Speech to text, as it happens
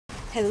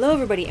Hello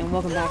everybody and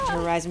welcome back to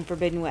Horizon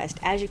Forbidden West.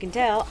 As you can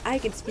tell, I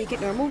can speak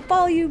at normal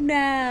volume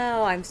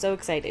now. I'm so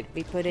excited.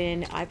 I put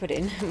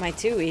in my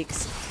 2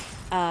 weeks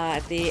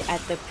at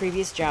the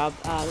previous job.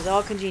 It was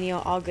all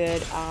congenial, all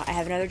good. I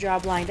have another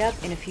job lined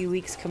up in a few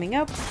weeks coming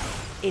up.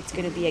 It's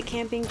going to be a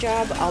camping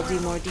job. I'll do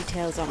more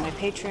details on my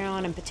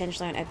Patreon and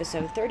potentially on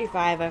episode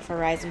 35 of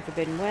Horizon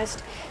Forbidden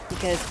West,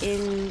 because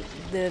in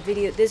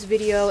this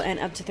video and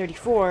up to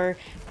 34,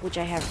 which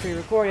I have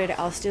pre-recorded,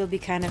 I'll still be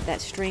kind of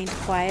that strained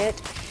quiet.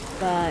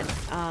 But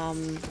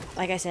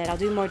like I said, I'll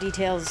do more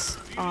details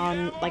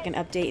on like an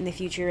update in the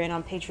future and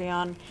on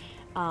Patreon.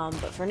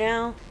 But for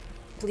now,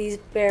 please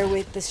bear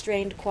with the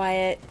strained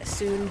quiet.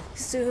 Soon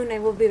I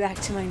will be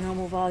back to my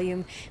normal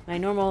volume, my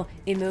normal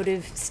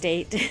emotive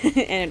state,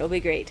 and it'll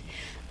be great.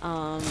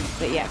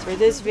 But yeah, for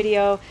this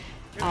video,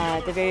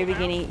 at the very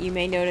beginning, you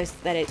may notice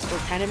that we're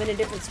kind of in a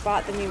different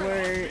spot than we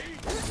were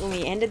when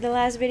we ended the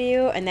last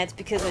video, and that's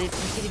because I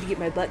needed to get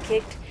my butt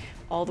kicked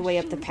all the way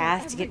up the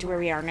path to get to where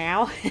we are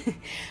now.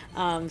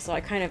 So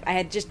I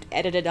had just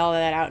edited all of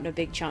that out in a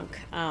big chunk.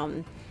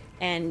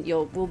 And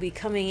we'll be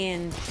coming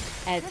in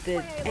at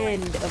the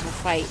end of a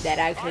fight that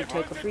actually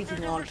took a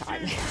freaking long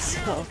time.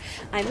 So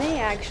I may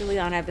actually,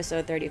 on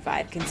episode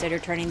 35, consider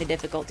turning the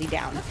difficulty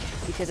down,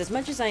 because as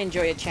much as I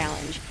enjoy a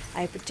challenge,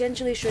 I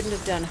potentially shouldn't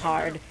have done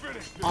hard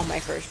on my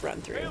first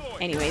run through.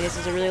 Anyway, this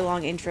is a really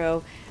long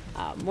intro.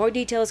 More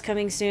details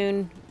coming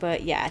soon,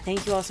 but yeah,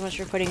 thank you all so much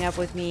for putting up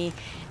with me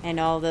and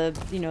all the,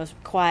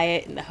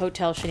 quiet and the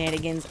hotel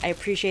shenanigans. I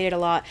appreciate it a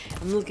lot.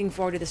 I'm looking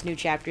forward to this new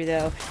chapter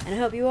though, and I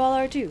hope you all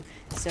are too.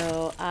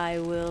 So I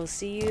will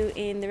see you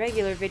in the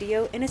regular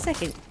video in a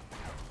second.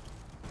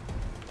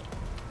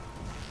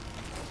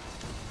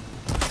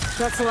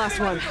 That's the last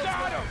one.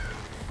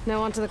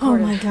 Now on to the Oh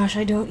Cauldron. my gosh,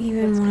 I don't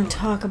even want to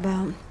talk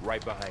about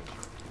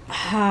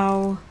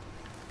how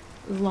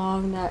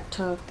long that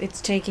took. It's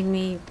taken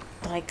me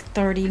like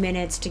 30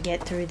 minutes to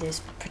get through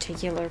this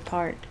particular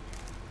part.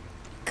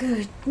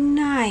 Good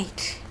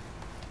night.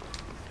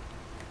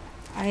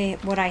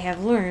 What I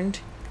have learned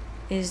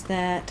is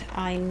that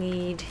I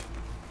need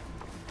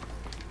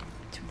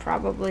to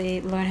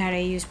probably learn how to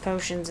use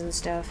potions and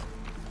stuff.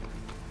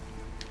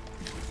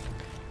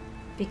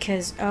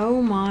 Because,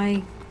 oh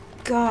my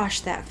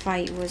gosh, that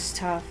fight was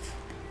tough.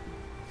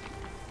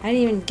 I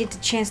didn't even get the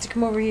chance to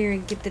come over here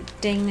and get the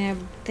dang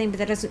thing,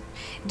 but it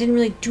didn't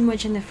really do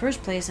much in the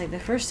first place, like the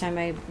first time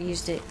I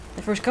used it.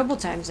 The first couple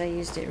times I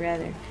used it,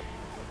 rather.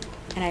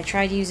 And I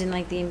tried using,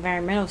 like, the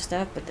environmental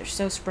stuff, but they're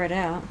so spread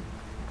out.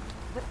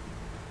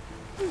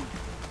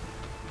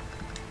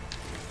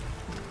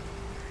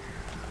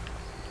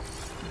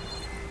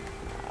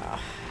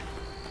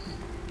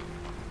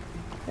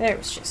 There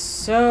was just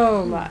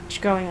so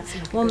much going on.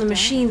 Well, the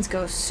machines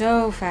go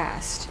so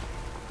fast,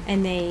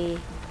 and they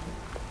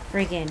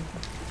friggin'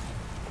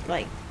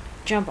 like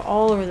jump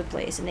all over the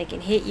place, and they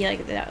can hit you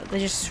like that. They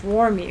just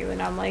swarm you,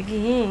 and I'm like,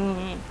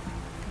 and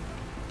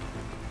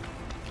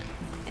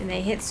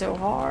they hit so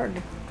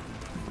hard.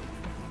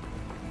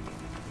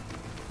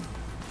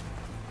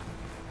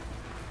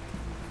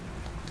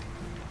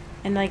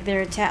 And like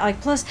their attack, like,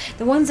 plus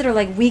the ones that are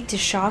like weak to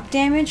shock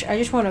damage, I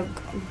just want to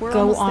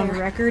go on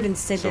record and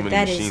say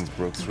that is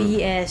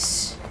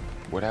BS.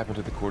 What happened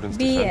to the Cauldron's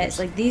BS, defenders?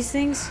 like these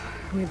things.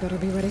 We better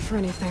be ready for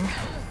anything.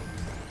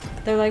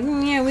 They're like,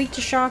 yeah, weak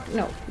to shock.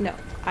 No.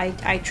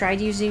 I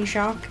tried using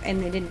shock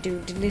and they didn't do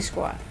diddly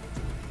squat.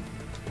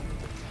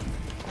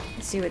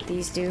 Let's see what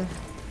these do.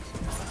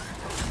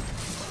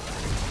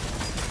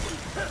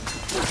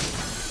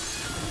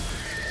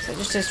 So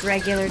just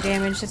regular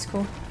damage, that's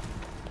cool.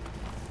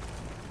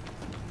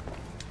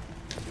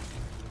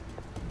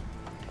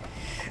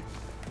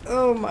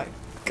 Oh my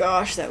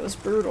gosh, that was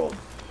brutal.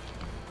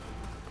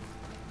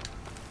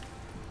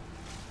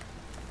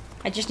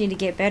 I just need to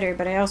get better,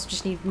 but I also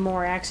just need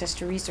more access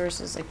to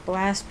resources. Like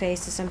blast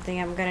paste is something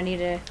I'm gonna need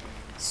a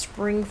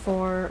spring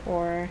for,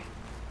 or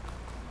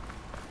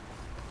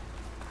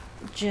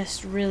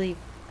just really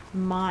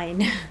mine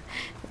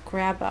the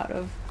crap out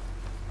of.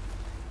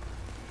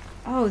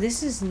 Oh,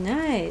 this is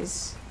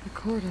nice. The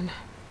Cauldron.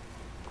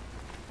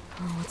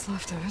 Oh, what's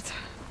left of it?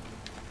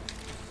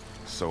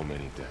 So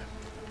many dead.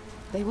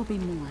 They will be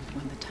mourned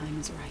when the time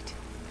is right.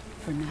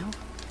 For now,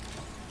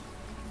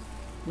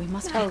 we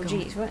must Oh, go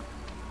geez, what?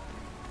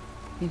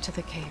 into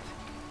the cave.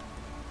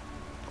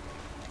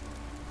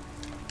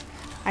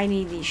 I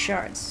need these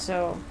shards,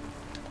 so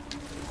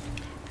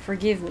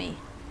forgive me.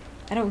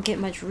 I don't get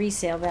much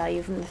resale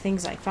value from the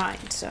things I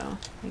find, so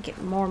I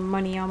get more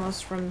money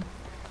almost from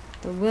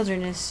the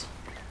wilderness.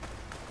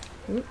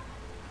 Oop.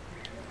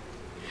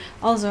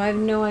 Also, I have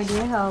no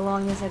idea how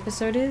long this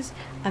episode is.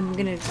 I'm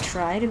gonna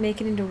try to make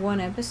it into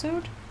one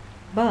episode,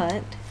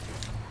 but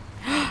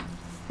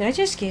did I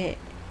just get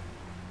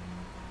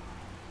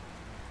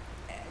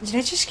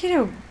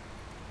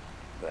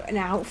an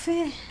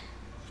outfit?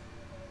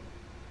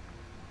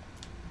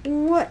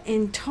 What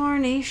in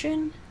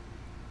tarnation?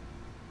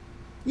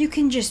 You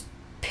can just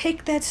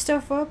pick that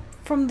stuff up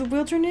from the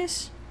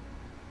wilderness?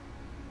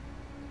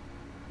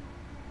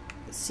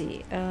 Let's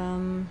see,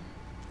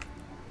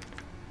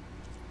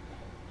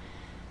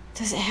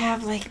 Does it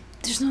have like,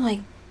 there's no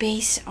like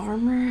base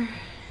armor?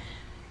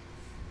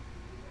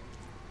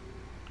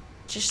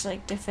 Just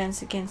like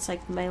defense against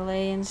like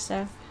melee and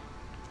stuff.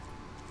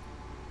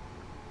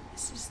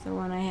 This is the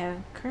one I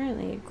have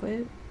currently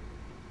equipped.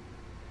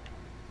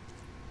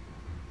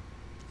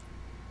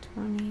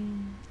 20.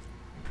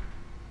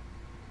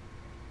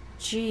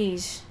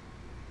 Jeez.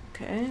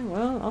 Okay,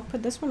 well, I'll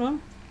put this one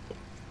on.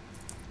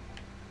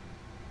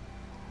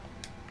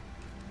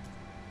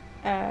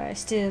 I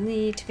still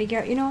need to figure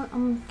out, you know what,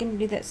 I'm gonna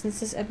do that since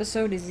this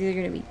episode is either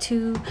gonna be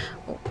 2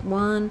 or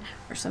 1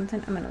 or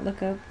something. I'm gonna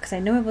look up, because I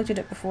know I've looked it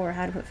up before,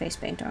 how to put face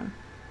paint on.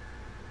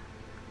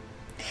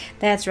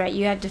 That's right,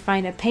 you have to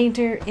find a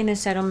painter in a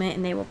settlement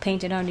and they will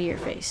paint it onto your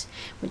face.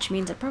 Which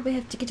means I probably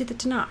have to get to the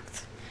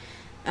Tenakth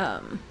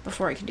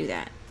before I can do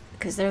that.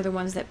 Because they're the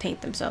ones that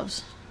paint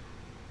themselves.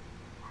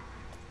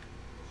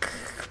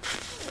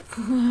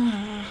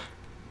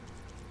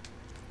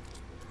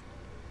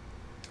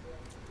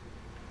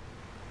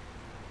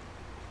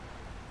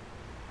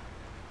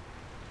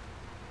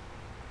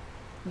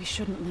 We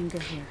shouldn't linger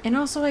here. And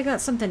also I got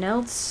something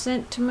else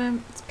sent to my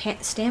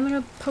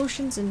stamina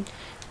potions and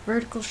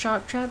vertical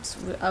shock traps,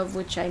 of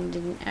which I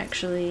didn't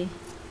actually...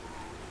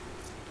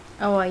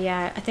 Oh,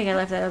 yeah, I think I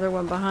left that other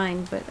one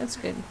behind, but that's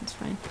good. That's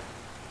fine.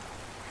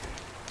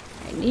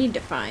 I need to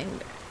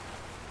find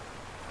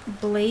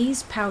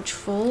Blaze pouch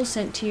full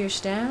sent to your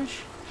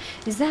stash.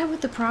 Is that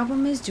what the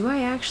problem is? Do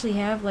I actually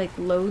have, like,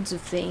 loads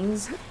of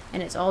things,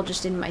 and it's all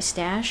just in my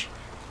stash?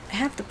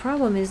 Half the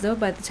problem is, though,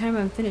 by the time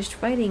I'm finished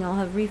fighting, I'll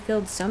have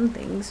refilled some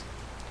things.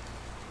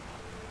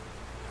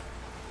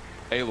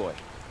 Aloy,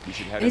 you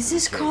should head Is into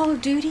this the cave. Call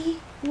of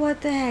Duty?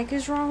 What the heck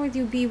is wrong with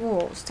you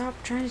people? Stop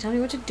trying to tell me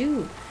what to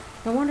do.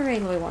 No wonder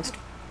Aloy wants to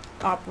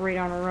operate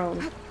on her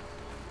own.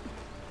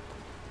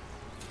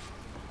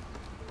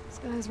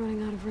 Sky's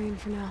running out of rain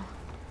for now.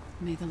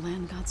 May the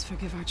land gods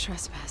forgive our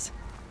trespass.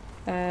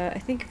 I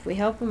think if we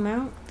help them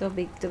out, they'll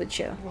be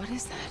chill. What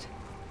is that?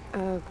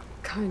 A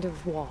kind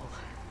of wall.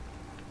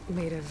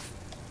 Made of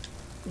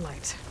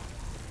light.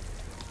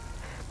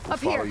 We'll Up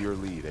follow here. your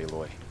lead,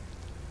 Aloy.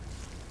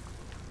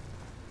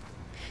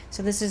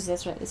 So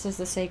that's right, this is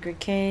the sacred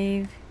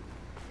cave.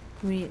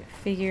 We need to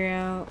figure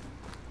out...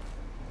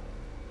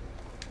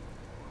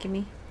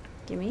 Gimme.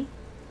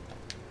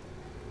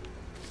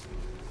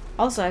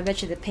 Also, I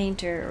bet you the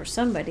painter or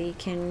somebody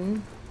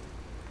can...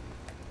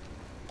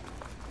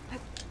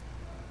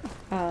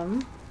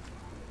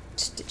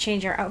 just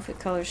change our outfit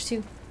colors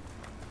too.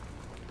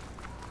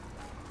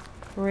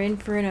 We're in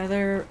for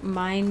another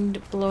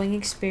mind-blowing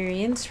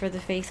experience for the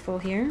faithful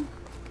here.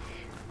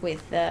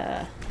 With,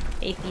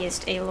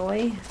 atheist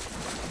Aloy.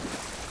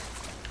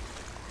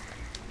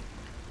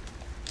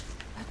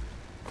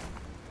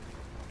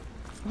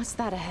 What's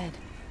that ahead?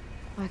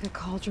 Like a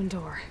cauldron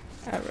door.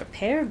 A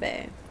repair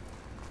bay.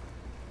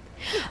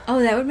 Oh,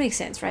 that would make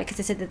sense, right? Because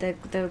they said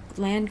that the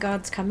land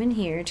gods come in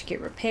here to get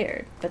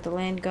repaired. But the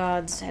land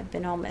gods have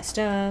been all messed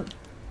up.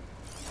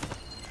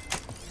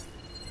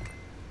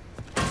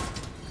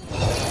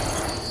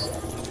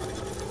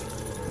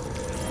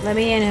 Let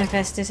me in,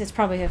 Hephaestus. It's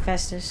probably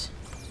Hephaestus.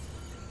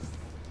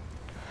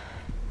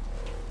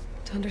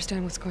 To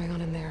understand what's going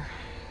on in there,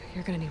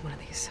 you're gonna need one of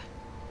these.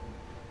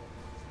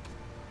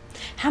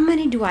 How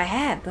many do I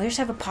have? Do I just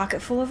have a pocket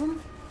full of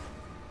them?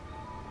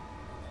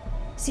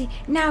 See,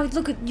 now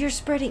look at, you're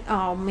spreading.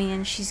 Oh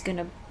man, she's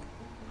gonna...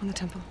 On the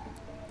temple.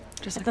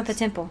 Just That's like not the this.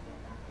 temple.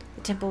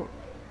 The temple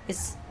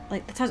is,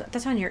 like,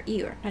 that's on your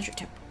ear, not your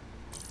temple.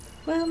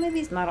 Well, maybe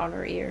it's not on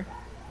her ear.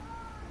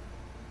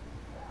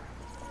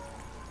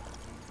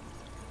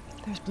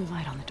 There's blue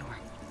light on the door.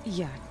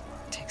 Yeah,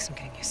 it takes some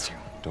getting used to.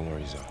 Don't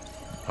worry, Zoe.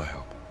 I'll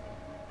help.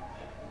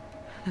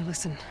 Now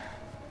listen.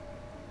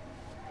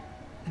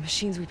 The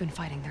machines we've been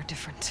fighting, they're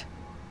different.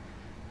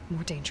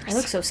 More dangerous. I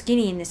look so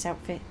skinny in this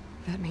outfit.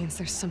 That means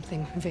there's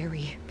something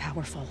very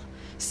powerful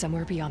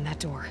somewhere beyond that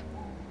door.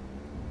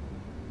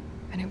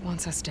 And it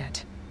wants us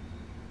dead.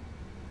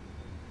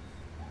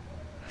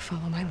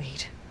 Follow my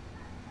lead.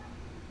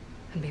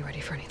 And be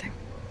ready for anything.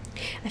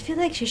 I feel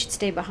like she should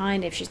stay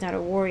behind if she's not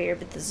a warrior,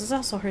 but this is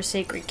also her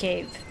sacred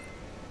cave.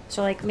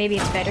 So, like, maybe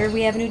it's better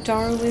we have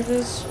Nutara with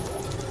us.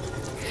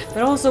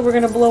 But also, we're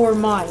gonna blow her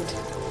mind.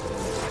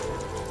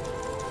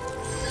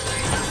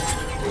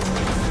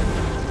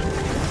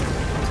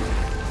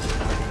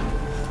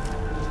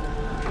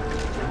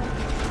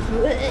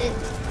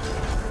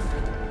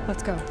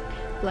 Let's go.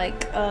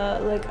 Like,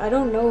 I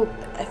don't know.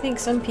 I think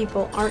some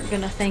people aren't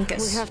gonna thank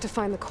us We have to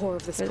find the core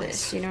of this for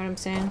place. this. You know what I'm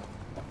saying?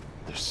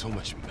 There's so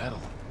much metal.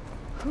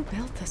 Who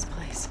built this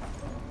place?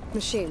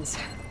 Machines.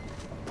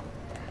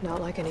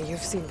 Not like any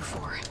you've seen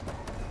before.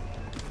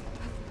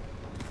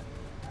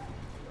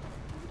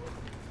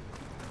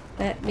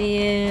 Let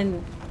me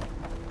in.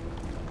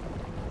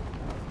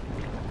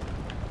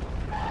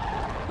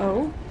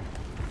 Oh?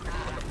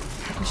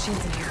 Have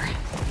machines in here.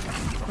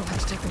 We'll have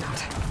to take them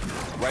out.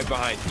 Right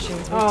behind you.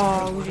 Machines move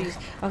Oh, to jeez.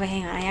 Okay,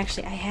 hang on. I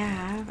think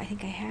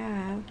I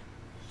have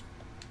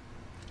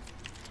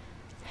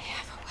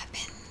a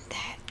weapon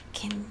that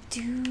can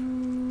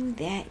do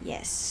that,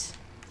 yes.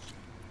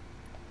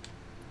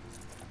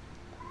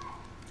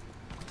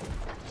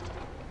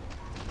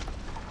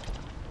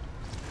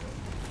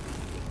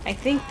 I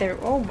think they're...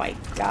 Oh my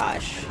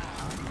gosh.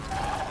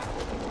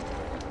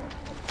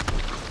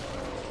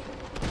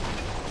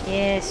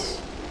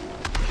 Yes.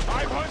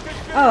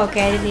 Oh,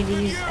 okay.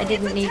 I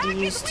didn't need to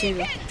use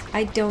two.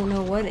 I don't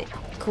know what it.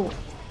 Cool.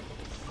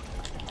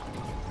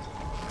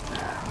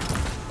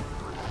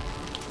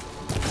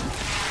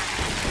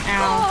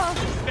 Ow.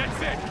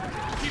 That's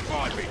it. Keep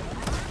on me.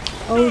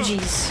 Oh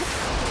jeez.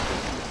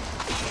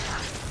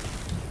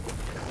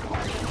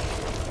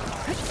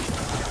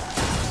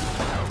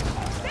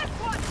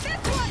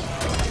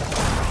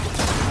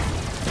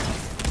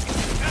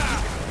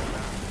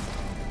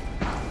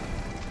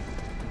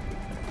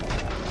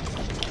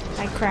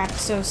 I cracked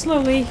so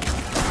slowly.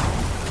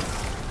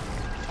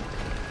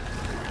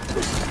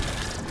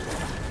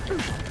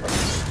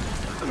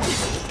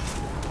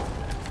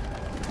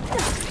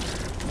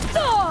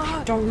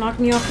 Don't knock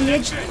me off the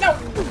edge. No.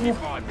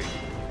 Keep on me.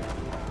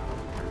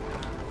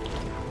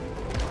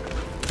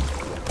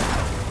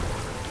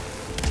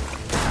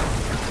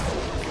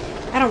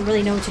 I don't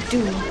really know what to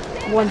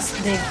do once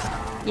they,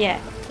 yeah,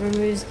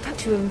 removes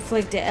to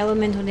inflict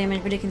elemental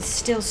damage, but it can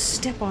still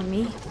step on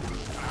me.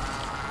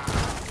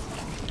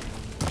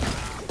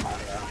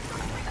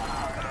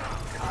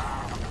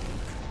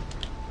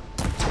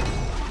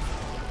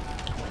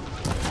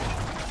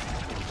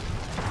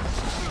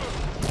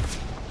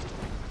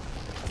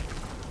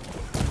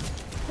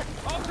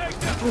 I'll take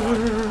this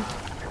one.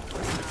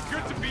 It's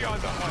good to be on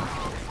the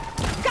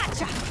hunt.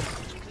 Gotcha!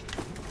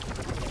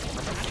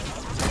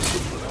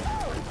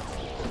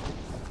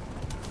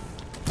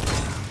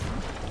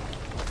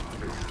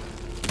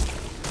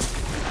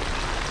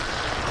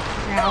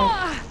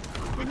 Ow.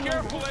 Be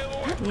careful,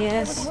 Aloy.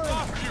 Yes.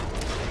 Stop you.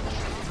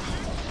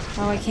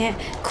 Oh, I can't.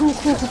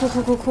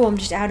 Cool. I'm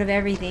just out of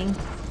everything.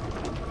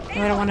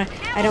 Oh, I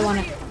don't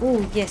wanna.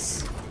 Ooh,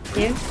 yes.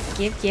 Give.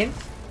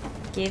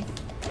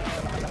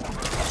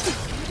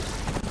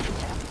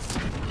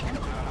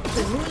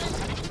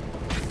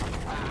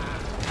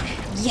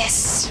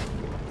 Yes!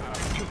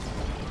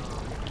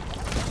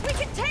 We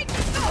can take.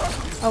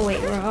 Oh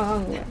wait,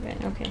 wrong weapon.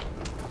 Okay.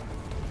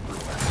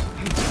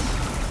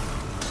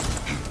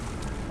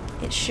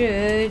 It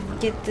should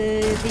get the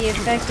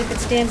effect if it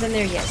stands in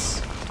there.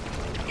 Yes.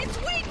 It's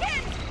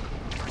weakened.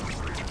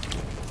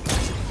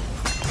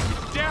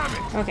 Damn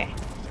it. Okay.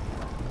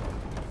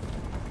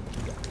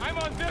 I'm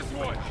on this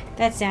one.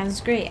 That sounds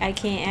great. I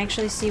can't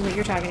actually see what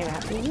you're talking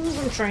about. Ooh,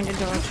 I'm trying to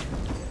dodge.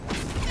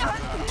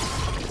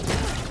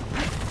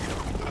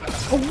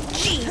 Oh,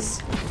 jeez.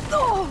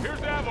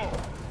 Here's ammo.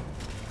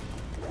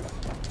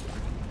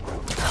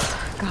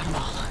 Got them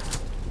all.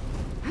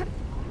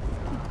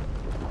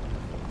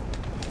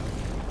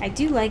 I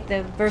do like the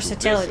This is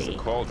versatility. a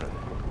cauldron.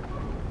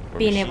 where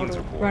Being able machines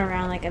to are born. run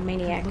around like a It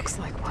maniac. looks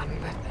like one,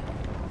 but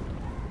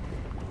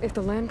if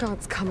the land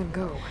gods come and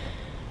go,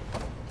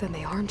 then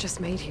they aren't just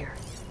made here.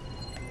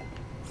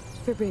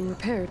 They're being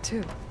repaired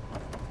too.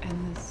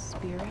 And the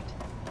spirit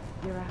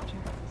you're after?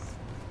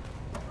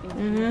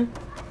 Mm-hmm.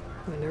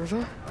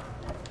 Minerva?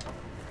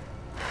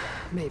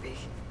 Maybe,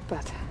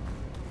 but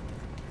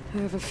I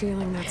have a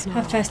feeling that's not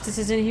all. Hephaestus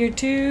is in here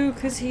too,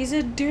 because he's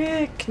a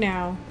dick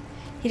now.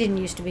 He didn't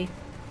used to be.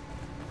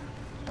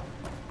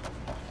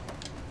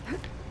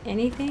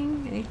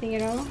 Anything? Anything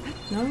at all?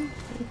 No?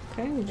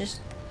 Okay, we'll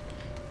just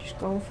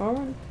go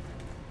forward.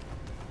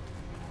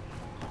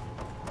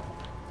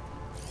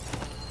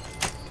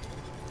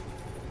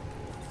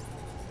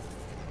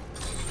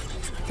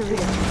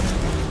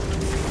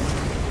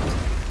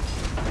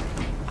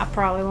 I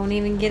probably won't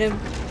even get a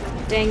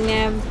dang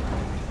nab.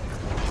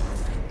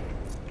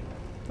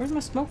 Where's my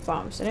smoke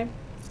bombs? Did I?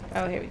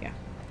 Oh, here we go.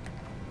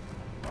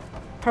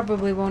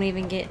 Probably won't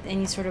even get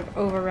any sort of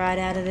override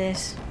out of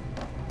this.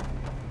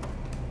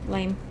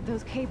 Lame.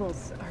 Those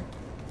cables are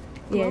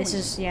Yeah, this glowing.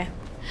 is, yeah.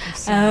 I've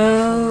seen them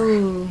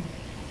before. Oh,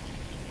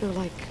 They're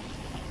like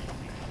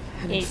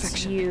an it's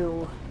infection.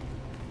 you.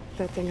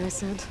 That thing I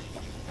said?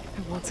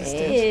 It wants us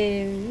dead.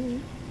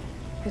 Ew.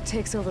 It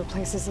takes over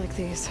places like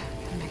these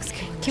and makes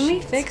killing Can we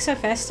machines. fix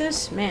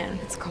Hephaestus? Man,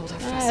 It's called I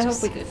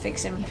Hephaestus. hope we could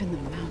fix him. Even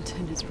the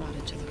mountain is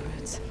rotted to the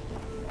roots.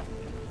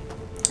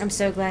 I'm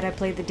so glad I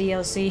played the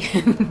DLC.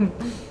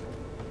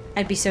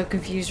 I'd be so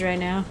confused right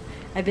now.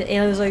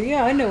 Ayla's like,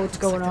 yeah, I know what's Looks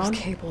going like on.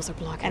 those cables are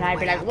blocking And the I'd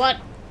be way like, up. what?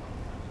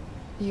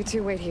 You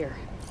two wait here.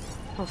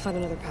 I'll find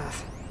another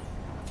path.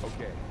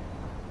 Okay.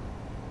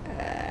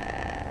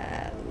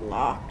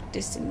 Locked,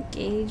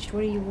 disengaged.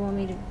 What do you want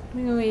me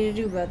to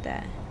do about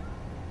that?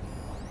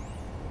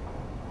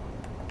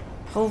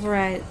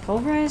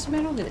 Pulverized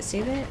metal? Did it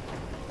say that?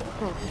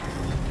 Huh.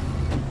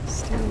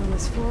 Standing on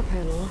this floor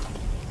panel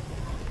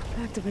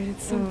activated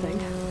something.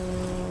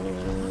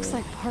 Looks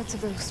like parts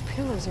of those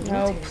pillars are Oh,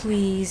 rotating.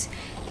 please.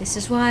 This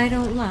is why I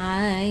don't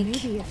like.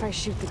 Maybe if I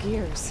shoot the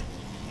gears,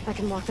 I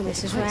can lock them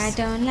This into is why I place.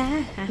 don't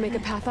like. Make a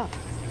path up.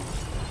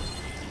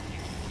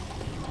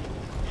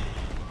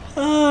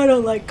 Oh, I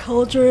don't like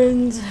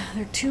cauldrons.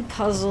 They're too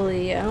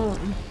puzzly. I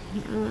don't.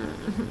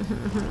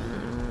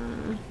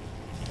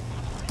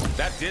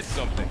 That did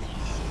something.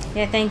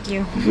 Yeah, thank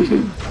you.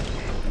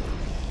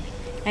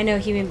 I know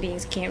human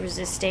beings can't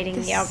resist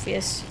stating the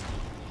obvious.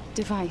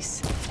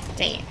 Device.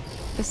 Damn.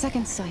 The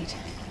second sight.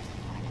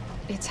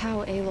 It's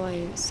how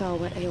Aloy saw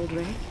what ailed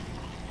Ray?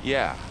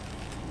 Yeah.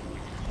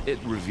 It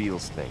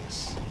reveals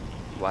things.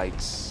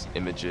 Lights,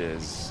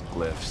 images,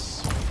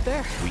 glyphs,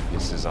 There.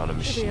 weaknesses on a Should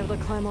be machine. able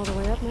to climb all the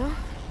way up now.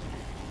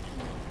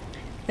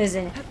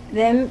 Listen,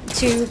 them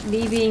two,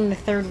 me being the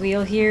third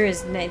wheel here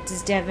is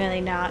definitely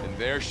not And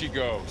there she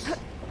goes.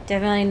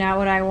 Definitely not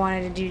what I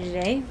wanted to do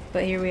today,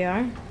 but here we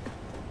are.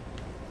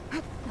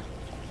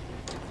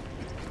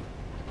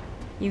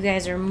 You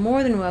guys are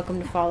more than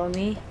welcome to follow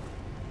me,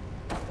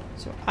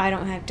 so I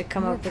don't have to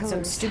come More up with some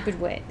pillars. stupid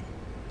way.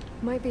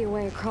 Might be a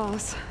way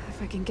across, if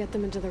I can get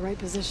them into the right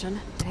position.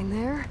 Hang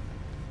there.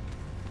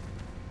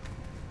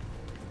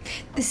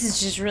 This is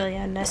just really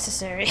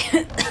unnecessary,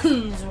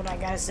 is what I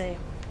gotta say.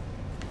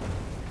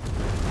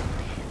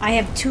 I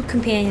have two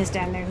companions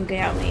down there who could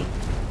help me.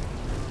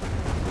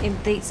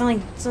 It's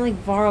not like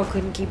Varl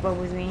couldn't keep up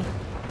with me.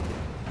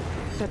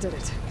 That did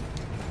it.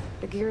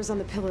 The gears on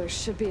the pillars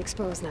should be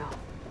exposed now.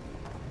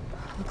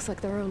 Looks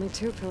like there are only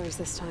 2 pillars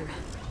this time.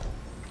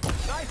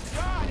 Nice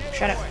shot,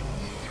 Shut up.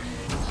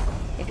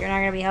 Aloy. If you're not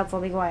gonna be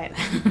helpful, be quiet.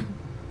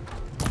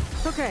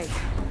 Okay,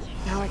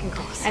 now I can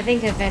cross. I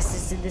think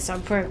Hephaestus did this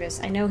on purpose.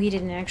 I know he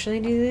didn't actually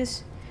do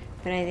this,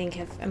 but I think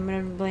I'm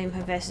gonna blame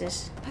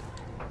Hephaestus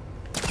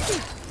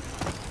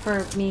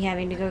for me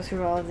having to go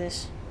through all of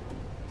this.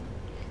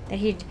 That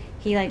he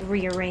like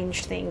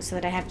rearranged things so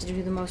that I have to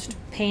do the most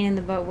pain in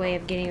the butt way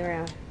of getting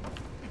around.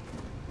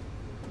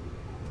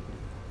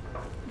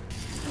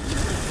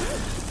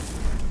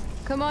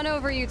 Come on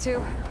over, you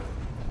two.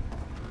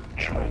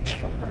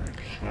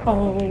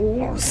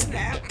 Oh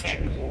snap!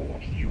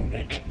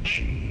 Unit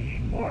G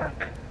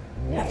mark.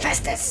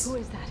 Hephaestus! Who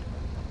is that?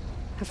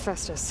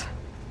 Hephaestus.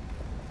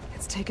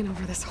 It's taken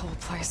over this whole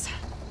place.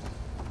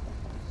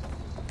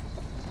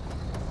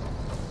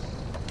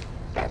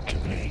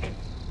 Activate.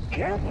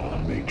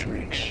 Gamma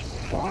Matrix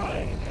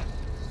 5.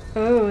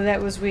 Oh,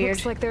 that was weird.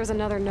 Looks like there's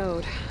another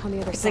node on the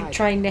other It's side. like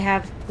trying to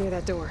have near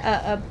that door.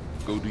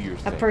 Go do your a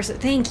thing. person.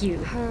 Thank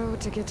you. How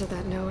to get to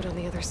that node on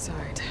the other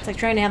side? It's like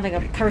trying to have like a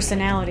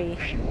personality.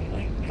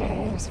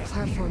 There's a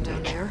platform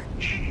down there.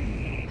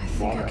 I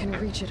think I can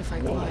reach it if I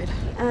glide.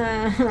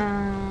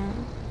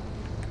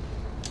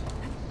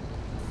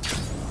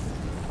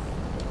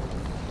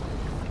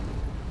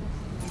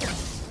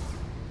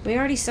 We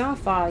already saw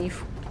Fall, you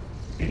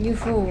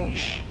fool.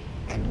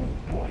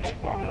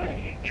 Throughput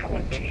by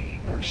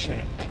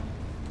 20%.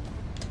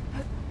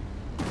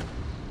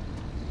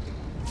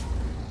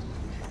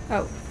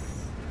 Oh.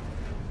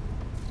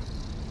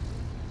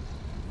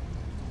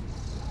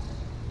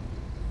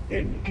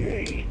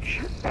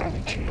 Engage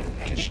active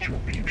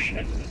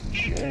distribution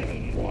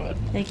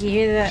J1. Like you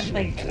hear that,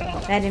 like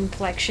that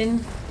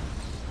inflection?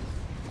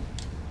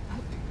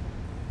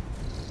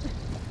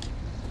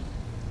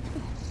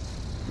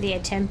 The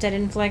attempt at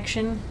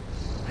inflection?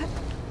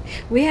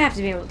 We have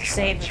to be able to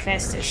save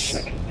Hephaestus.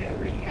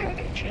 Secondary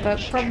antigens. But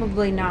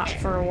probably not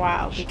for a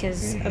while,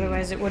 because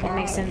otherwise it wouldn't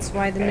make sense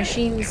why the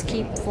machines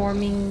keep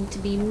forming to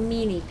be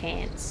meanie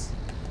pants.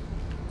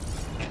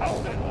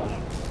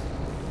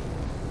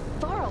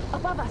 Varl,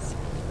 above us.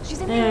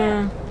 She's in the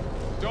air.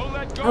 Don't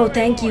let go. Oh,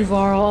 thank you, Aloy.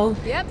 Varl.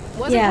 Yep,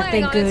 wasn't Yeah,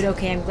 planning thank on good. it.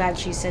 Okay, I'm glad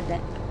she said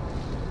that.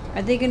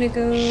 Are they gonna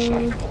go...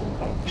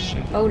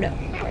 Oh, no.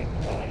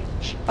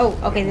 Oh,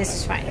 okay, this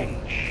is fine.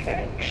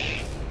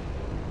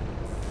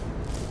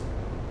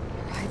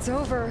 Ride's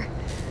over.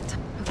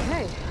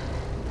 Okay.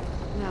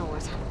 Now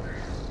what?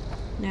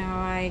 Now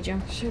I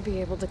jump. Should be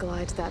able to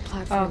glide to that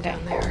platform Okay.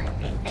 down there.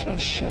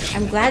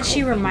 I'm glad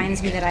she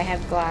reminds me that I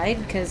have glide,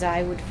 because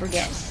I would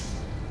forget.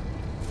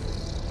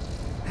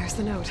 There's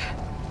the note.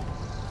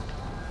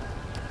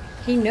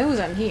 He knows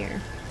I'm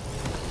here.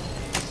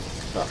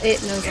 Well,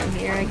 it knows I'm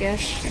here, I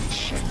guess.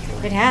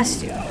 It has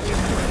to.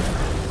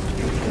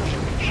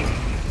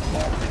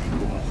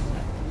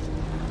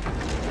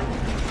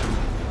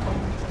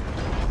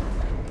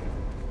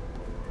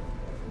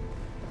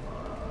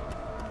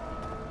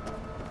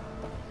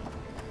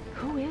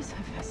 Who is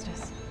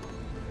Hephaestus?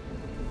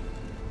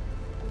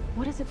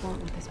 What does it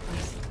want with this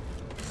place?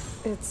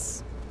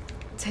 It's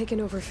taken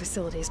over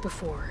facilities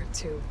before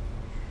to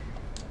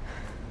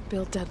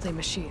build deadly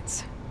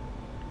machines.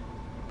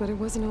 But it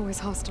wasn't always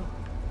hostile.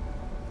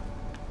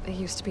 It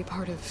used to be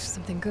part of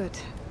something good.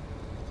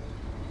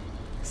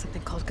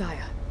 Something called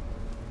Gaia.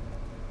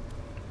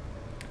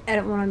 I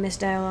don't want to miss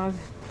dialogue.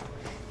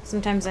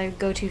 Sometimes I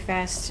go too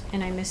fast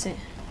and I miss it.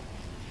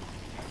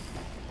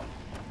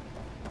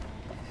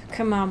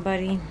 Come on,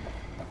 buddy.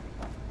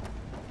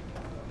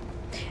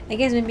 I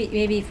guess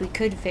maybe if we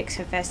could fix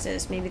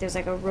Hephaestus, maybe there's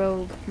like a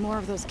rogue More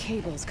of those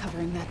cables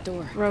covering that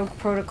door.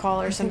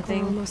 protocol or I think we're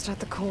something almost at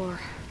the core.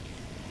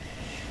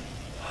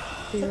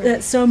 Be ready.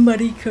 that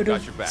somebody could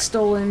Got your have back.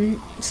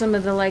 stolen some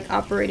of the like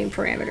operating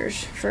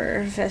parameters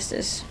for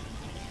Hephaestus.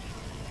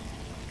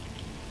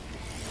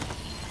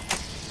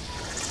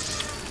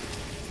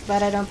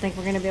 but I don't think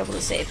we're gonna be able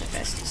to save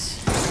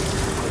Hephaestus.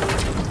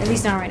 At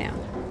least not right now.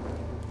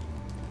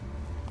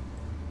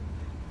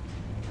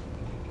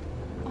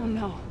 Oh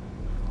no.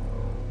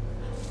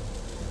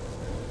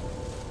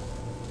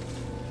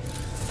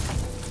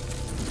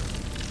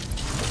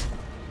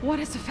 What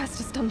has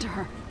Hephaestus done to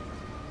her?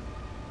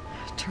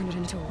 Turn it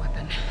into a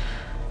weapon.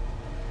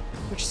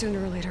 Which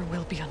sooner or later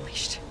will be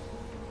unleashed.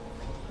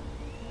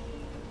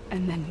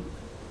 And then,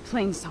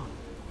 Plain Zone.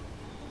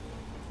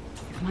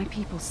 If my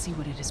people see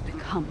what it has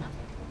become,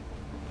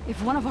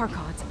 if one of our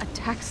gods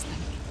attacks them,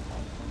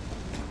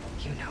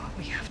 You know what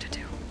we have to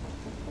do.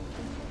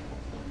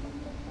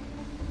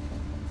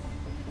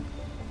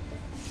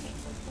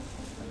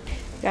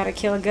 Gotta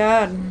kill a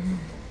god.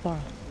 Varl,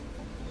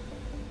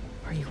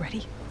 are you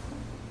ready?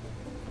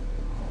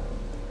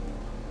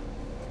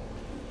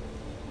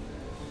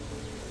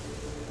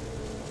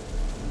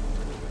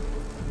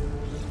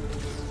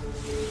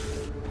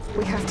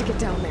 We have to get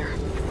down there.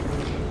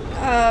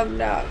 I'm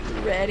not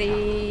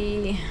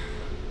ready.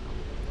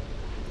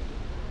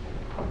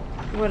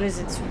 What is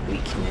its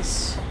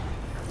weakness?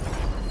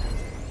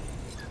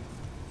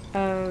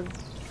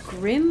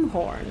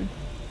 Grimhorn.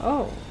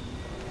 Oh.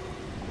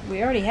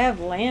 We already have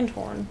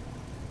Landhorn.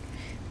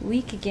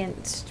 Weak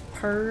against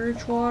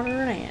Purge Water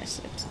and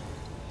Acid.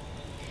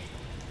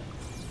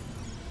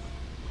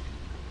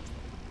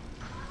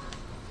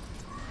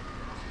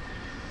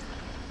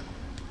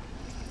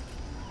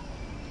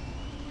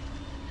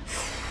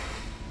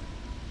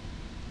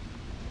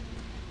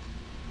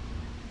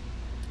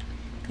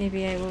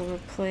 Maybe I will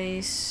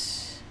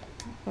replace...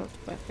 Oh,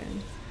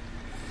 weapon.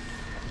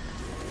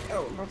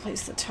 Oh,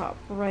 replace the top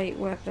right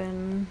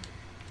weapon.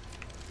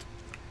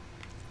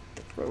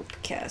 The rope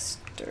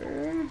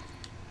caster.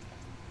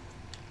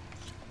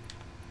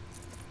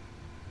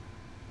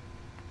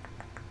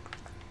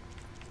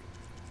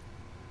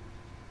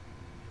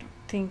 Don't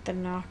think the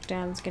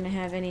knockdown's gonna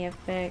have any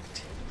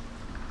effect.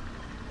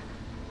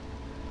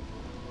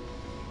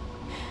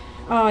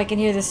 Oh, I can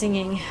hear the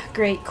singing.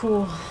 Great,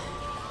 cool.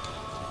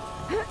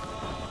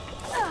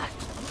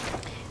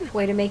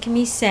 Way to make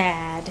me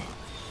sad.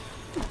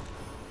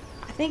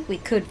 I think we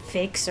could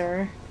fix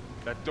her.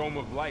 That dome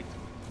of light.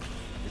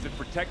 Is it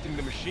protecting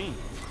the machine?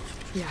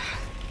 Yeah.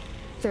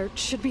 There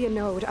should be a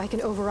node I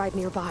can override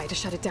nearby to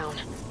shut it down.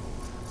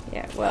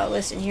 Yeah, well,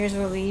 listen, here's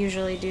what we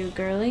usually do,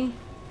 girly.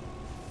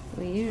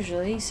 We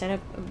usually set up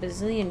a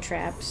bazillion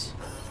traps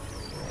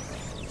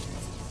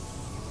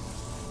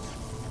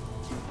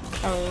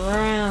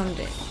around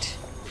it.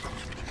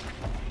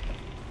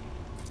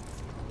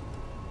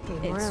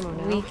 Need more It's ammo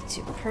now. weak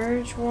to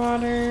purge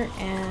water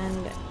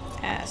and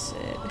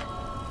acid.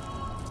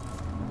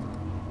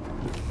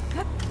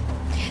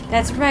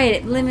 That's right,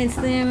 it limits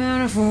the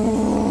amount of...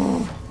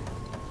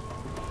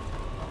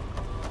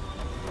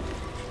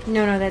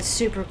 No, that's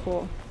super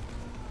cool.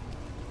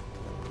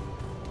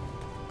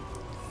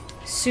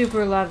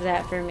 Super love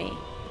that for me.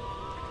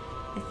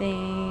 I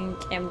think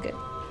I'm good.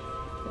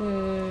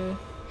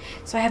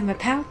 So I have my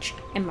pouch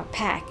and my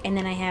pack, and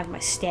then I have my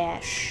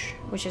stash,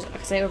 which is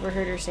because I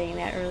overheard her saying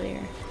that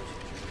earlier.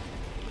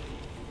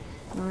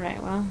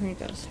 Alright, well, here it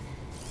goes.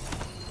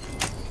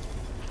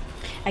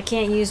 I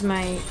can't use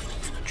my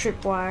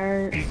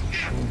tripwire.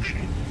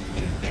 Intrusion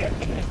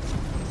detected.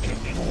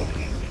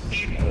 Deploying.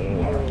 Here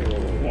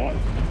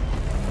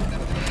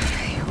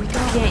we go.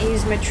 Can't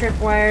use my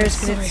tripwires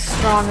because it's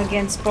strong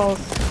against both.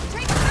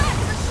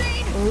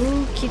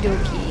 Okie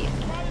dokie.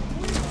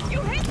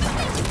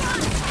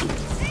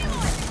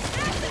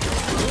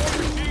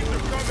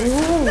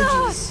 Ooh,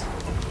 jeez.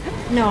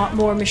 Not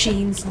more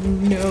machines,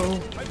 no.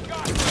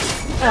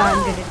 Oh,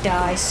 I'm gonna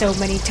die so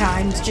many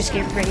times. Just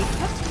get ready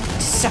to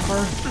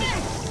suffer.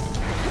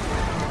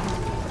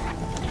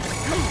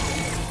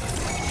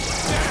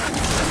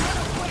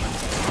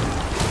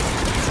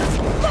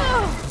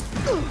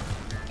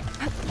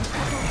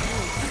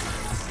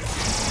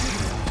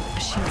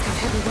 Machine's got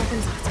heavy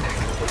weapons on its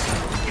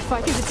back. If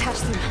I can detach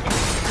them,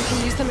 I can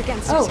use them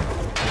against Oh,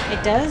 it.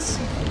 it does?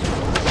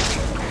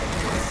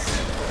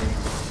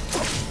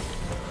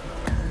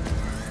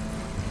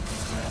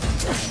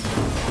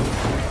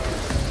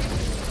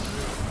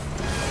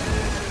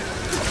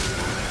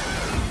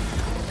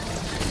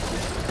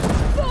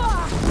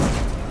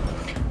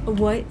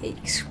 What?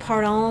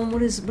 Pardon?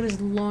 What is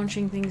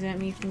launching things at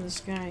me from the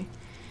sky?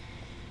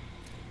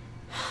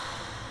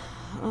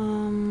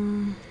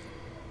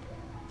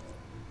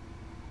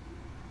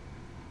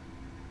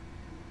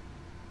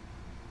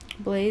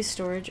 Blaze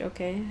storage,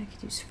 okay. I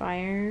could use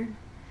fire.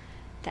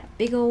 That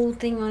big old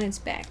thing on its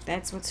back.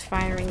 That's what's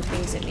firing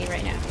things at me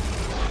right now.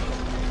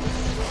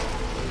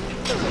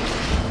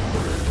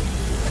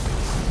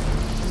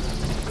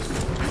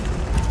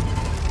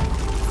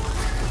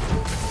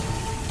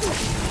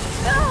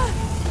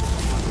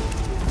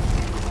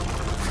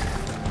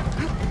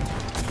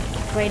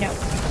 Wait, no.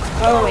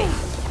 Oh, wait.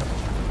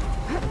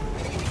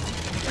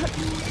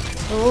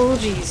 Oh,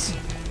 jeez.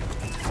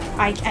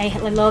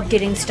 I love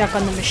getting stuck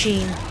on the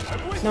machine.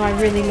 No, I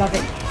really love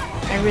it.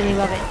 I really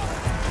love it.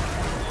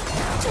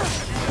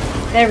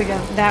 There we go.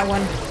 That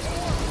one.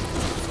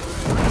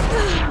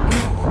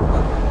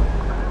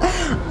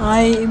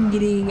 I am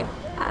getting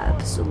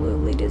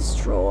absolutely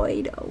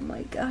destroyed. Oh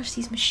my gosh,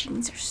 these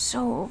machines are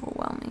so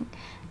overwhelming.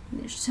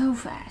 They're so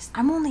fast.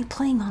 I'm only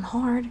playing on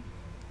hard.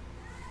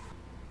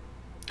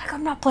 Like,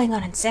 I'm not playing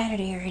on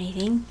Insanity or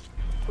anything.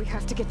 We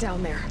have to get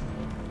down there.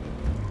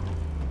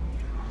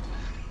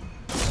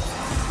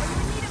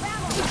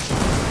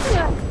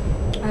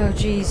 Oh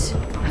jeez.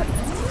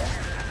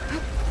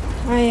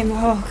 I am,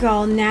 oh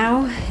god,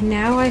 now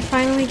I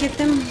finally get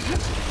them.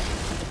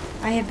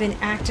 I have been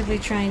actively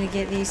trying to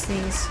get these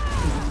things,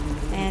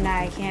 and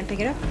I can't pick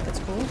it up. That's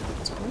cool.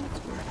 That's cool. That's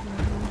cool.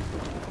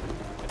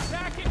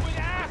 Attack it with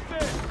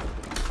acid!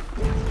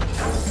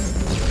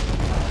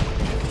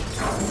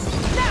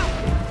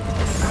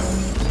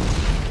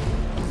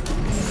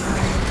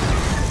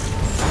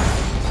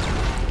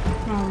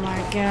 Oh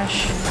my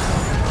gosh.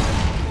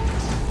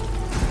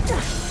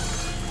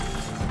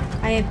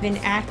 I have been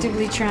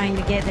actively trying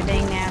to get the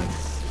dang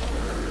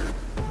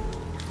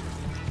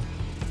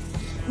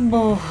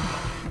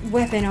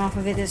weapon off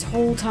of it this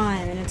whole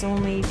time, and it's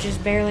only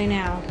just barely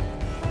now.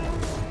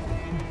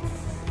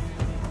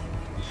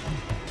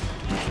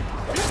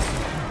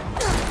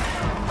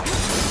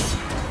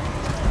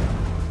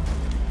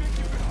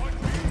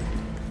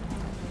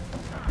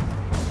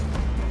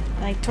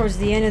 Like towards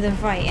the end of the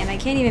fight, and I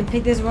can't even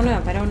pick this one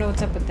up. I don't know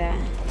what's up with that.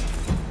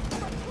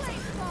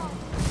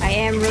 I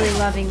am really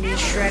loving these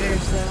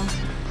shredders though,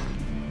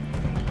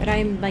 but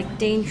I'm like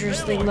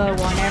dangerously low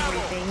on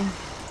everything.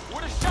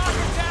 Would a shock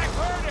attack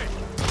hurt it?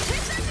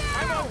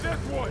 How about this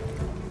one?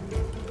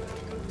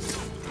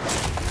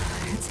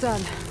 It's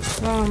done.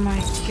 Oh my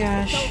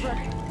gosh. Over.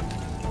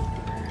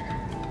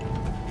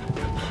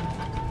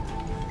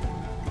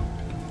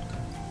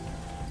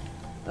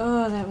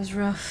 Oh, that was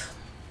rough.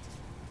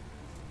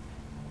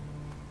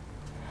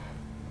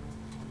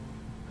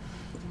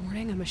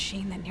 Warning a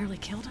machine that nearly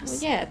killed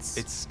us? Well, yeah,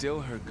 it's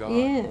still her god.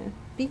 yeah,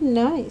 be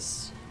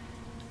nice.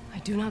 I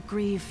do not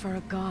grieve for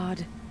a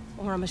god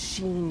or a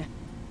machine,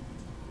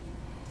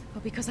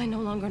 but because I no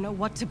longer know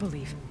what to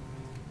believe.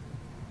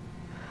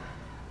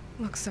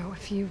 Look, so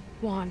if you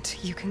want,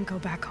 you can go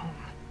back home.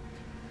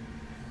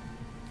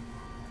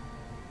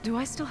 Do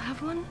I still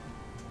have one?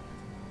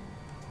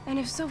 And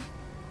if so,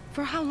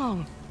 for how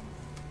long?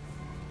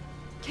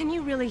 Can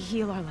you really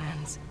heal our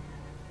lands?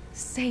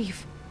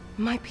 Save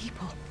my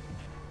people?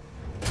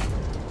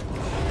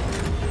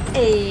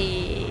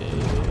 Hey,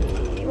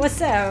 what's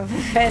up,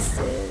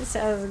 Festus?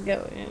 How's it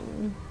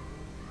going?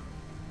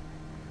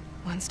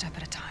 One step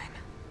at a time.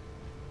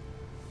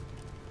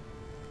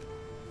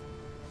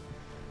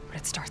 But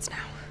it starts now.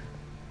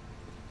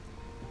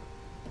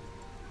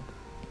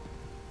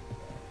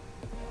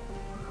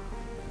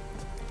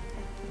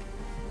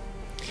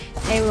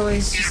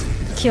 Aloy's just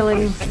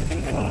killing.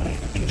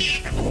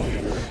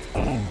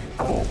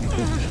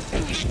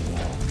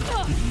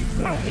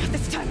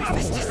 This time,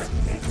 Festus.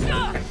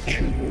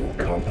 To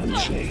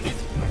compensate.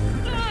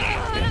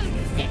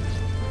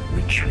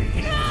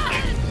 Retreat.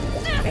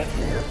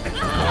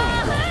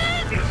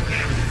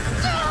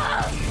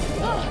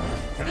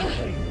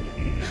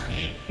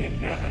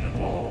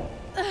 Inevitable.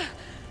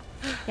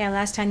 Yeah,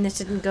 last time this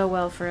didn't go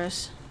well for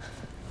us.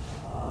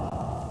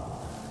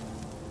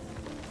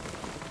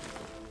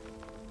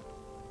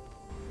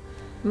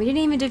 We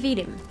didn't even defeat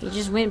him. He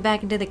just went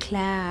back into the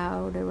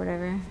cloud or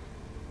whatever.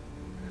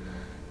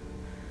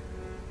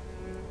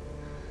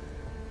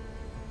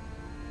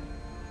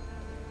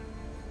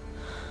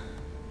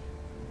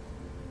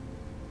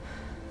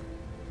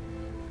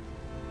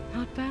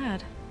 Not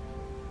bad.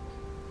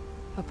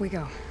 Up we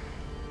go.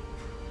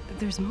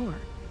 There's more.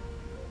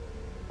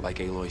 Like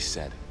Aloy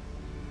said,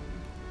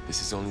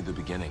 this is only the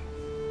beginning.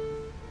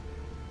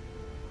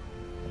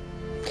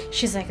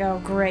 She's like, oh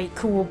great,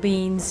 cool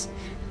beans.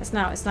 It's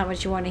not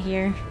what you want to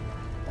hear.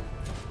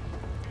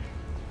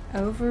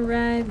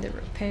 Override the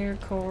repair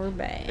core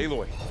bay.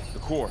 Aloy, the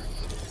core.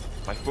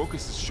 My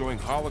focus is showing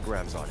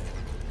holograms on it.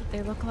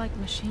 They look like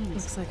machines.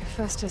 Looks like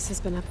Hephaestus has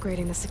been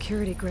upgrading the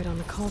security grid on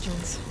the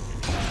cauldrons.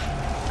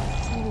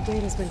 Some of the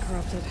data's been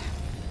corrupted.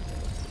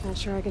 Not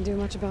sure I can do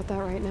much about that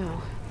right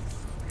now.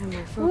 And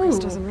my focus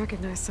Ooh. doesn't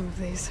recognize some of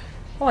these.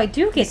 Oh, I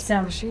do get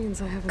some. Machines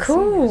I haven't seen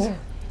Cool.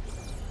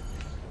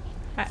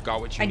 yet.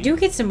 Got what you I need? do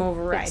get some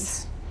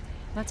overrides.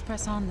 Let's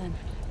press on then.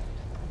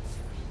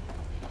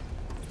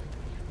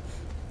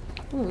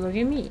 Oh, look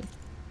at me.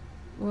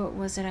 What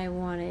was it I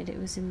wanted? It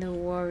was in the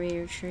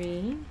warrior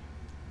tree.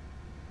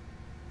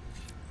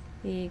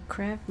 They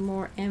craft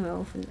more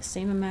ammo from the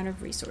same amount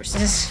of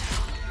resources.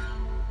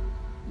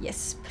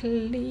 Yes,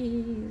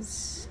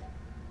 please.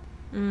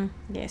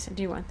 Yes, I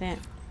do want that.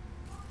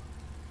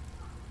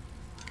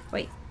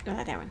 Wait, no,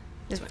 not that one.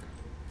 This one.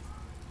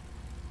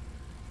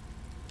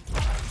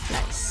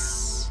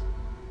 Nice.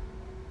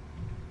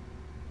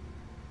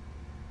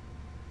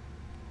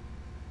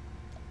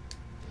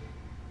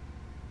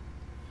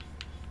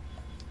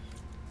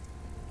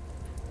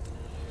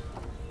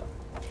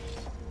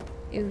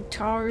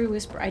 Utaru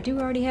Whisper. I do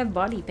already have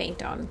body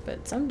paint on,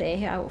 but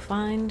someday I will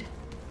find.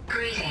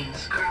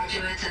 Greetings,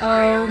 graduates of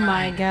Oh Grey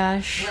my Line.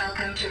 gosh.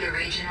 Welcome to the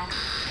regional.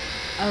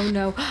 Oh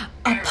no.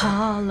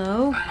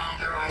 Apollo.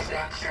 Unauthorized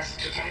access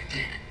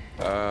detected.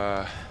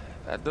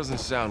 That doesn't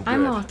sound good.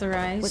 I'm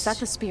authorized. Was that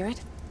the spirit?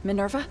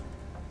 Minerva?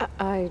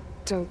 I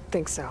don't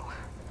think so.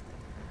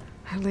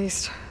 At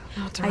least,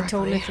 not I directly.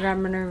 totally forgot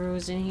Minerva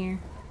was in here.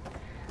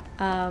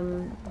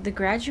 The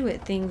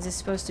graduate things is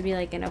supposed to be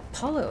like an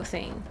Apollo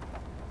thing,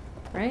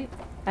 right?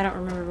 I don't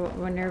remember what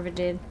Minerva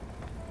did.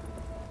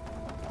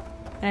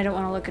 And I don't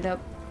want to look it up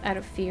out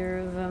of fear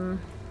of,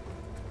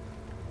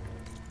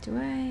 do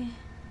I?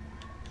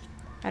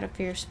 Out of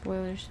fear of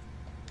spoilers.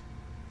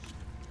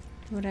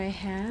 What I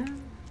have?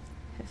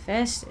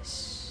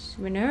 Hephaestus.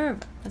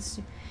 Minerva. Let's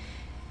see.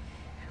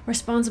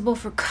 Responsible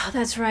for,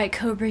 that's right,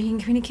 code-breaking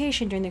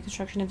communication during the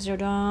construction of Zero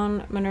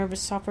Dawn.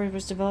 Minerva's software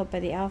was developed by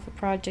the Alpha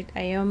Project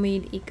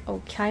Iomid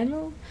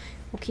Okilo.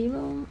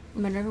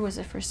 Minerva was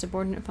the first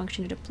subordinate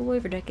function to deploy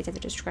for decades at the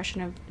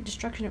destruction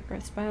of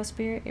Earth's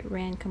biosphere. It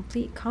ran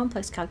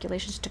complex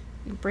calculations to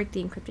break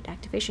the encrypted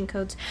activation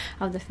codes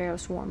of the Pharaoh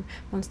swarm.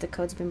 Once the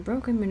codes had been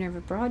broken,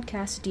 Minerva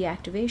broadcast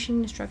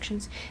deactivation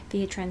instructions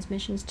via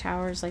transmissions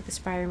towers like the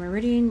Spire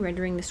Meridian,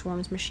 rendering the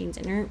swarm's machines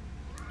inert.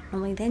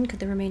 Only then could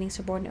the remaining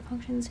subordinate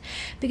functions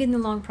begin the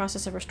long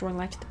process of restoring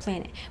life to the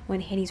planet.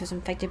 When Hades was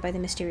infected by the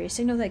mysterious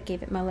signal that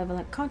gave it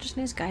malevolent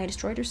consciousness, Gaia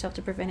destroyed herself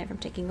to prevent it from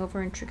taking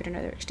over and triggering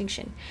another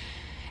extinction.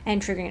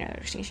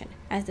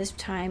 At this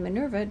time,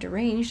 Minerva,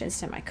 deranged and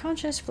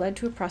semi-conscious, fled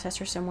to a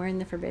processor somewhere in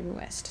the Forbidden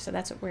West. So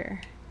that's what we're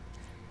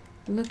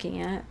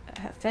looking at.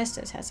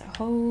 Hephaestus has a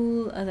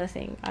whole other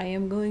thing. I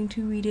am going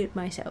to read it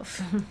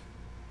myself.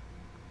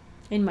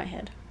 In my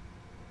head.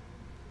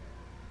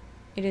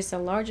 It is the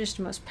largest,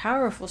 most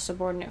powerful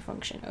subordinate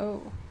function.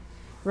 Oh,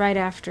 right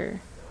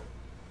after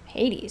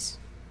Hades.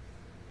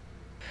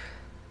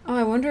 Oh,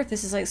 I wonder if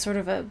this is like sort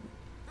of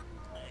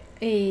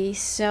a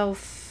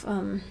self,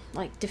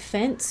 like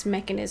defense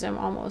mechanism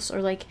almost,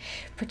 or like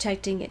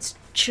protecting its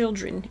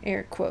children,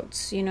 air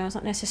quotes. You know, it's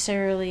not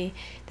necessarily,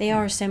 they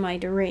are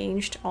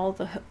semi-deranged. All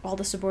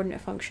the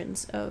subordinate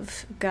functions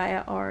of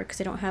Gaia are, because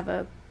they don't have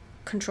a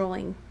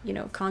controlling, you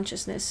know,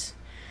 consciousness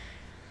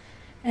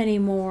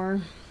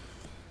anymore.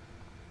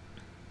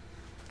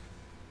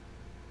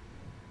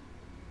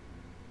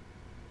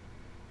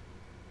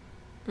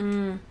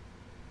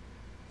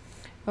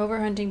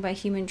 Overhunting by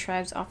human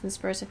tribes often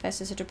spurs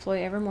Hephaestus to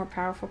deploy ever more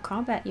powerful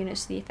combat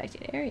units to the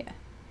affected area.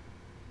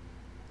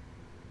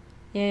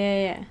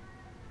 Yeah.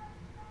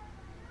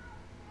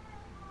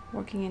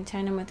 Working in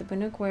tandem with the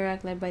Banuk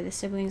Warag led by the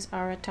siblings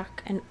Aratak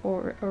and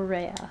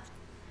Aurea.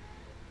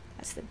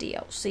 That's the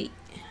DLC.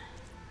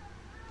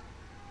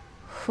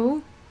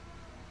 Who?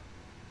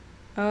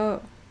 Oh,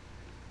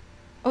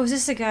 is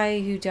this the guy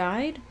who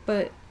died?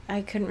 But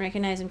I couldn't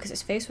recognize him because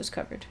his face was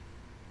covered.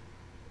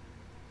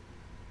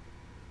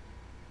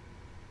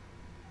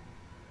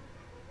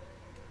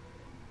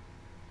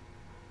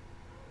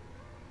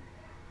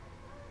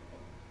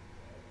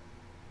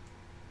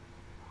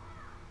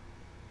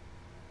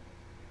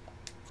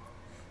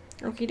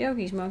 Okie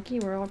dokie, Smokey,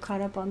 we're all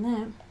caught up on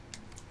that.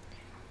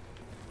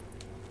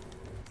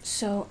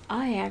 So,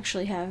 I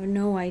actually have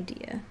no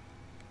idea.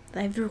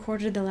 I've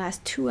recorded the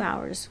last 2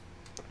 hours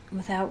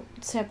without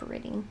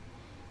separating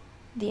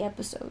the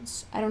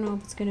episodes. I don't know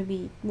if it's going to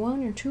be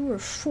 1 or 2 or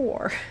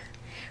 4,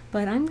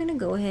 but I'm going to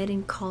go ahead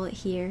and call it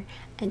here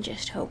and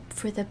just hope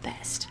for the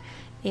best.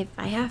 If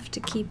I have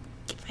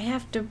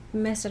to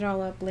mess it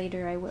all up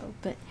later, I will,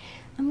 but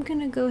I'm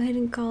gonna go ahead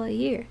and call it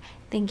here.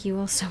 Thank you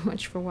all so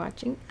much for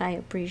watching. I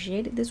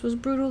appreciate it. This was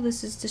brutal.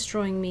 This is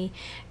destroying me.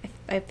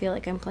 I feel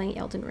like I'm playing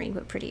Elden Ring,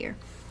 but prettier.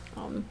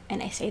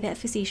 And I say that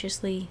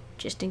facetiously,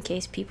 just in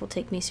case people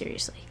take me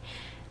seriously.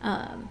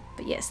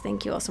 But yes,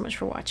 thank you all so much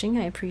for watching.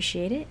 I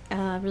appreciate it.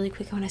 Really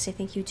quick, I want to say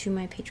thank you to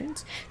my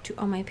patrons, to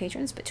all my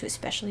patrons, but to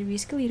especially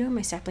Reese Galito,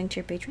 my sapling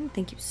tier patron.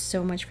 Thank you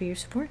so much for your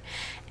support.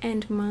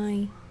 And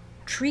my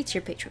tree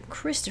tier patron,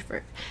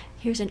 Christopher.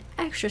 Here's an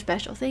extra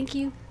special thank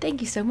you.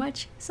 Thank you so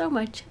much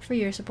for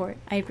your support.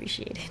 I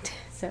appreciate it.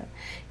 So,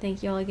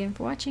 thank you all again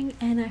for watching,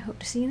 and I hope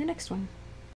to see you in the next one.